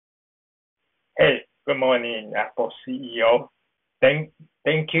Hey, good morning, Apple CEO. Thank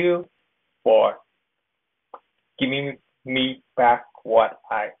you for giving me back what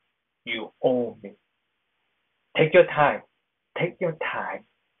I you owe me. Take your time. Take your time.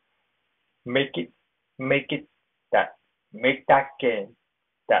 Make it make it that make that game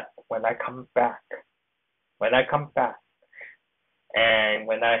that when I come back and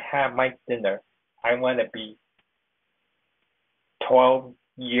when I have my dinner, I wanna be 12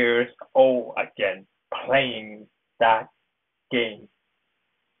 years old again playing that game.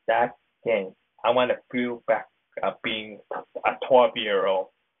 That game. I want to feel back being a 12-year-old,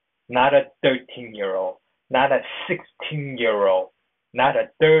 not a 13-year-old, not a 16-year-old, not a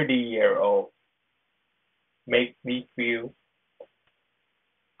 30-year-old. Make me feel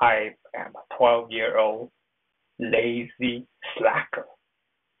I am a 12-year-old lazy slacker.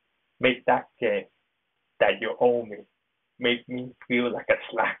 Make that game that you owe me. Make me feel like a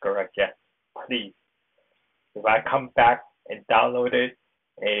slacker again, please. If I come back and download it,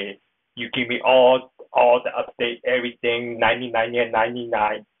 eh, you give me all the update, everything, 99 and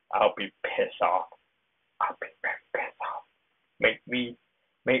 99, I'll be pissed off. I'll be very pissed off. Make me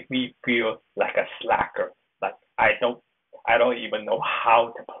make me feel like a slacker. Like I don't even know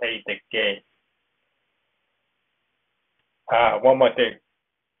how to play the game. One more thing.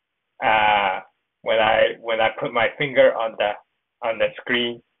 Uh, when I put my finger on the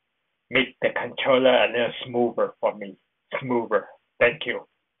screen, make the controller a little smoother for me. Smoother. Thank you.